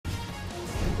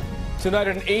Tonight,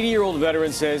 an 80-year-old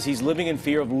veteran says he's living in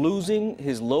fear of losing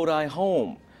his Lodi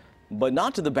home, but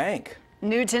not to the bank.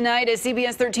 New tonight, as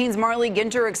CBS 13's Marley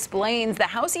Ginter explains, the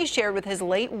house he shared with his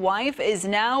late wife is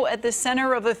now at the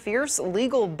center of a fierce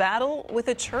legal battle with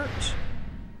a church.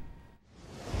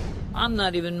 I'm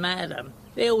not even mad at them.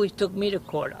 They always took me to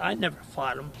court. I never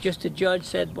fought them. Just the judge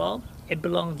said, well, it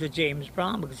belongs to James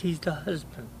Brown because he's the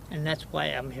husband, and that's why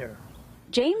I'm here.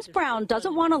 James Brown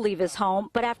doesn't want to leave his home,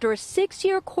 but after a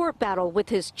 6-year court battle with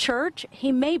his church, he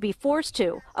may be forced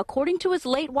to. According to his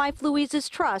late wife Louise's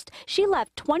trust, she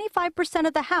left 25%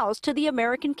 of the house to the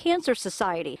American Cancer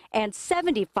Society and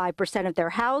 75% of their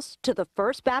house to the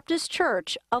First Baptist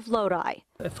Church of Lodi.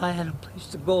 If I had a place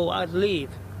to go, I'd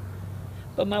leave.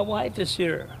 But my wife is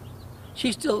here.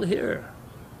 She's still here.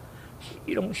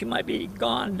 She might be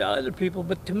gone to other people,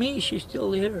 but to me, she's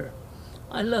still here.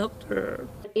 I loved her.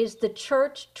 Is the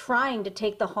church trying to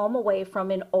take the home away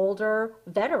from an older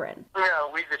veteran? No,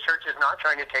 the church is not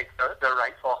trying to take the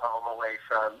rightful home away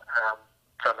from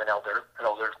an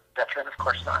older veteran. Of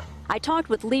course not. I talked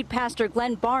with lead pastor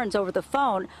Glenn Barnes over the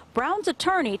phone. Brown's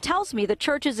attorney tells me the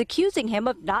church is accusing him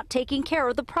of not taking care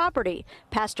of the property.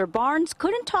 Pastor Barnes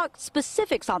couldn't talk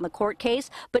specifics on the court case,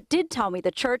 but did tell me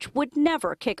the church would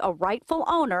never kick a rightful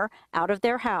owner out of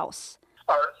their house.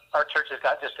 Our church has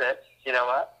got just a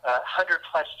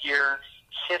 100-plus year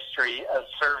history of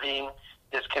serving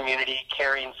this community,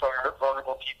 caring for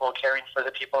vulnerable people, caring for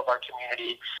the people of our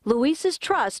community. Louise's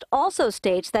trust also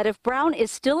states that if Brown is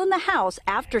still in the house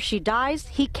after she dies,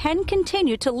 he can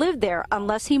continue to live there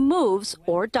unless he moves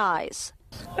or dies.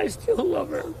 I still love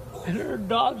her, and her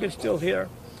dog is still here.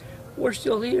 We're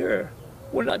still here.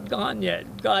 We're not gone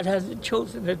yet. God hasn't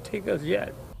chosen to take us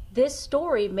yet. This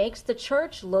story makes the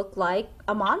church look like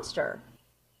a monster.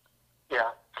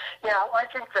 Yeah. Well, I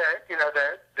think that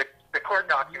the court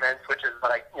documents, which is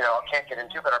what I can't get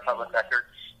into, but our public record,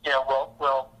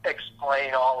 will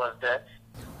explain all of this.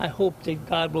 I hope that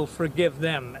God will forgive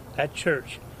them, that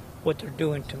church, what they're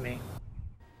doing to me.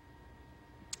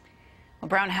 Well,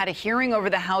 Brown had a hearing over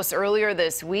the house earlier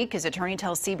this week. His attorney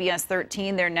tells CBS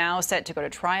 13 they're now set to go to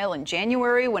trial in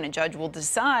January when a judge will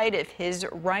decide if his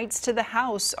rights to the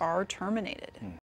house are terminated.